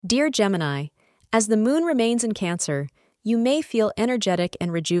Dear Gemini, as the moon remains in Cancer, you may feel energetic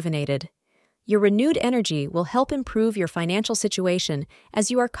and rejuvenated. Your renewed energy will help improve your financial situation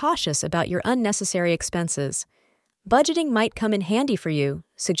as you are cautious about your unnecessary expenses. Budgeting might come in handy for you,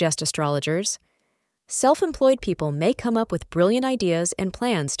 suggest astrologers. Self-employed people may come up with brilliant ideas and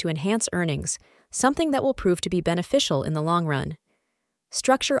plans to enhance earnings, something that will prove to be beneficial in the long run.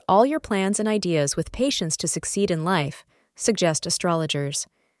 Structure all your plans and ideas with patience to succeed in life, suggest astrologers.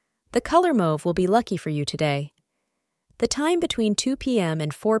 The color mauve will be lucky for you today. The time between 2 p.m.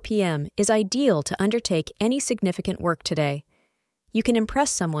 and 4 p.m. is ideal to undertake any significant work today. You can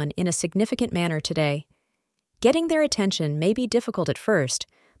impress someone in a significant manner today. Getting their attention may be difficult at first,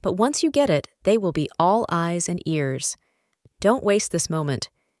 but once you get it, they will be all eyes and ears. Don't waste this moment.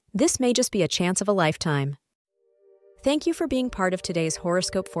 This may just be a chance of a lifetime. Thank you for being part of today's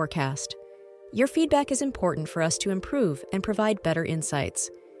horoscope forecast. Your feedback is important for us to improve and provide better insights.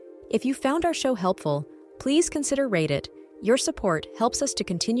 If you found our show helpful, please consider rate it. Your support helps us to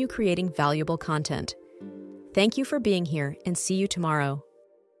continue creating valuable content. Thank you for being here and see you tomorrow.